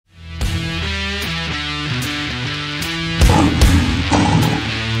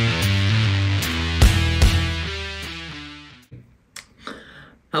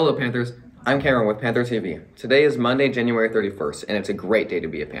Hello Panthers, I'm Cameron with PantherTV. Today is Monday, January 31st, and it's a great day to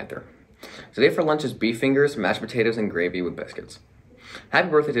be a Panther. Today for lunch is beef fingers, mashed potatoes, and gravy with biscuits. Happy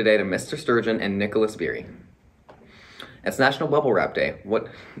birthday today to Mr. Sturgeon and Nicholas Beery. It's National Bubble Wrap Day. What,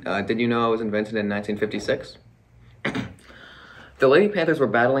 did you know it was invented in 1956? The Lady Panthers were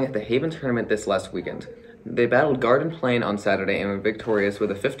battling at the Haven Tournament this last weekend. They battled Garden Plain on Saturday and were victorious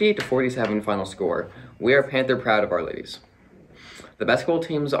with a 58-47 final score. We are Panther proud of our ladies. The basketball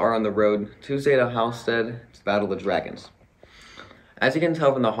teams are on the road Tuesday to Halstead to battle the Dragons. As you can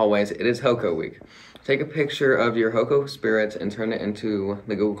tell from the hallways, it is HOCO week. Take a picture of your HOCO spirit and turn it into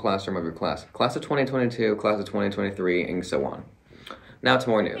the Google Classroom of your class. Class of 2022, class of 2023, and so on. Now to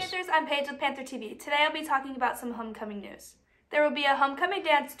more news. Panthers, I'm Paige with PantherTV. Today I'll be talking about some homecoming news. There will be a homecoming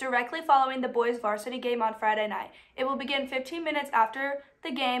dance directly following the boys' varsity game on Friday night. It will begin 15 minutes after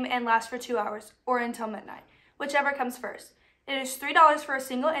the game and last for 2 hours, or until midnight, whichever comes first. It is $3 for a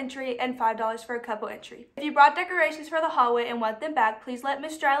single entry and $5 for a couple entry. If you brought decorations for the hallway and want them back, please let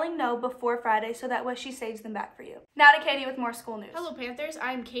Miss Dryling know before Friday so that way she saves them back for you. Now to Katie with more school news. Hello Panthers,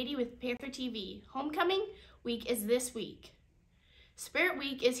 I'm Katie with PantherTV. Homecoming week is this week. Spirit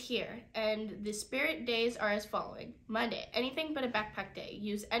Week is here, and the Spirit days are as following. Monday, anything but a backpack day.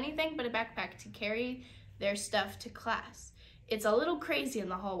 Use anything but a backpack to carry their stuff to class. It's a little crazy in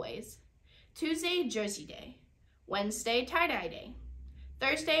the hallways. Tuesday, Jersey Day. Wednesday, tie-dye day.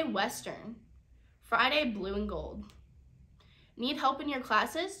 Thursday, Western. Friday, blue and gold. Need help in your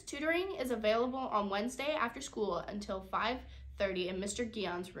classes? Tutoring is available on Wednesday after school until 5:30 in Mr.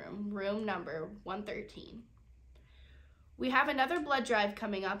 Guion's room number 113. We have another blood drive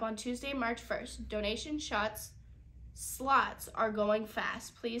coming up on Tuesday, March 1st. Donation slots are going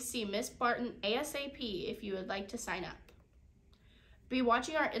fast. Please see Miss Barton ASAP if you would like to sign up. Be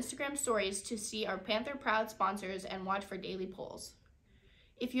watching our Instagram stories to see our Panther Proud sponsors and watch for daily polls.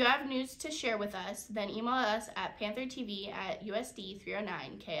 If you have news to share with us, then email us at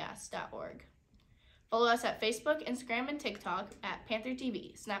panthertv@usd309chaos.org. Follow us at Facebook, Instagram, and TikTok at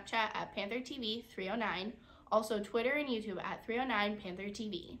PantherTV, Snapchat at PantherTV309, also Twitter and YouTube at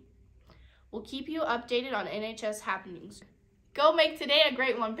 309PantherTV. We'll keep you updated on NHS happenings. Go make today a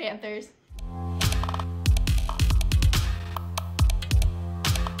great one, Panthers!